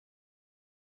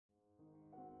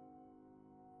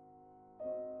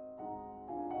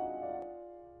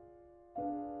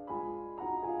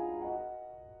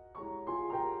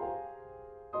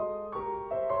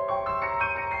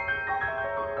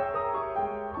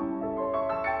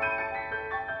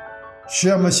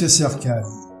Cher Monsieur Serkai,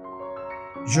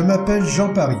 je m'appelle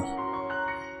Jean-Paris.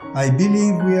 I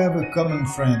believe we have a common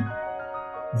friend,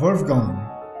 Wolfgang.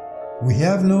 We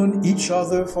have known each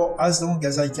other for as long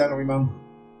as I can remember.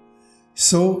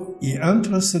 So he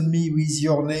entrusted me with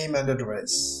your name and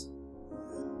address.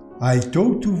 I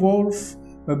talked to Wolf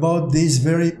about this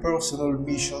very personal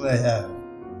mission I have,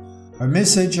 a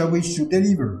message I wish to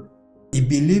deliver. He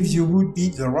believes you would be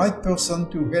the right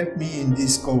person to help me in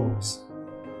this cause.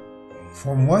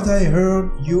 From what I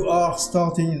heard, you are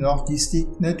starting an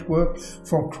artistic network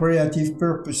for creative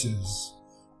purposes.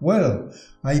 Well,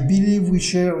 I believe we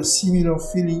share a similar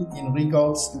feeling in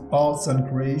regards to arts and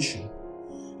creation,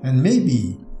 and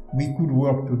maybe we could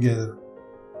work together.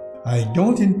 I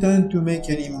don't intend to make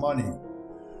any money.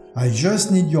 I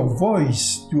just need your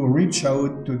voice to reach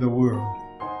out to the world.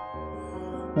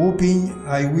 Hoping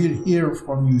I will hear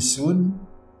from you soon.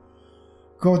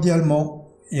 Cordialement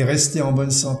et restez en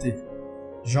bonne santé.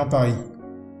 Jean-Paris.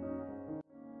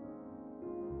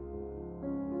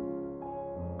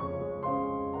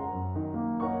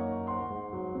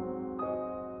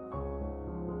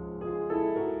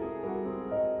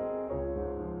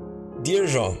 Dear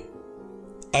Jean,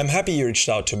 I'm happy you reached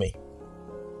out to me.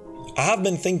 I have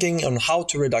been thinking on how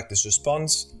to redact this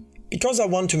response because I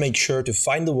want to make sure to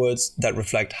find the words that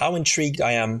reflect how intrigued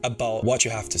I am about what you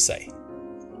have to say.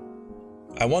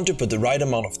 I want to put the right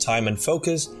amount of time and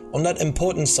focus on that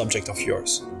important subject of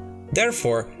yours.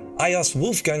 Therefore, I asked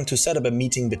Wolfgang to set up a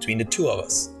meeting between the two of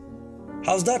us.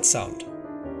 How's that sound?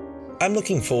 I'm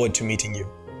looking forward to meeting you.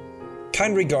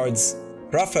 Kind regards,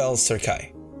 Rafael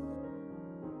Serkai.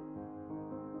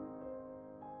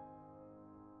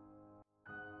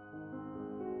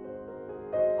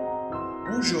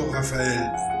 Bonjour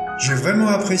Raphaël, j'ai vraiment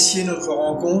apprécié notre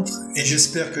rencontre et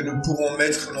j'espère que nous pourrons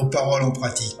mettre nos paroles en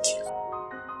pratique.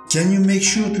 Can you make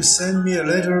sure to send me a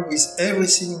letter with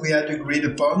everything we had agreed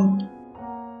upon?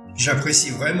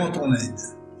 J'apprécie vraiment ton aide.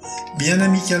 Bien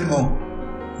amicalement,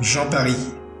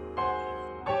 Jean-Paris.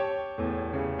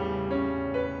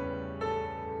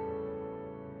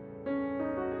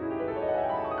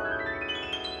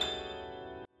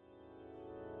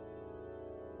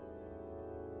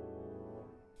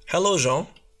 Hello Jean,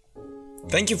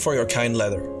 thank you for your kind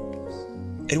letter.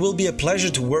 It will be a pleasure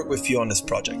to work with you on this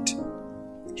project.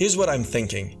 Here's what I'm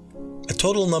thinking, a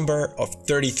total number of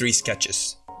 33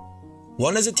 sketches.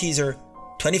 One as a teaser,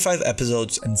 25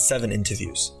 episodes and 7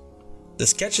 interviews. The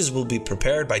sketches will be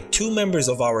prepared by 2 members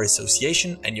of our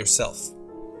association and yourself.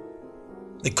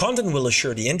 The content will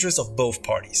assure the interest of both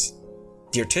parties.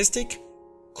 The artistic,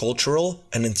 cultural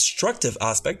and instructive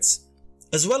aspects,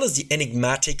 as well as the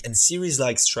enigmatic and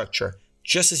series-like structure,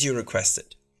 just as you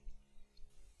requested.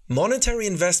 Monetary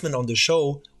investment on the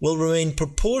show will remain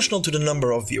proportional to the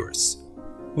number of viewers.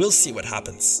 We'll see what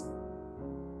happens.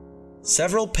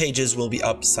 Several pages will be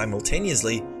up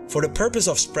simultaneously for the purpose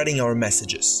of spreading our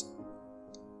messages.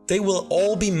 They will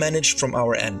all be managed from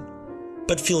our end,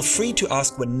 but feel free to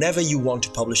ask whenever you want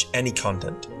to publish any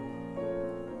content.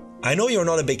 I know you're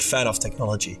not a big fan of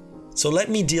technology, so let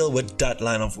me deal with that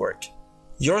line of work.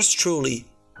 Yours truly,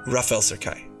 Rafael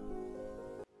Serkai.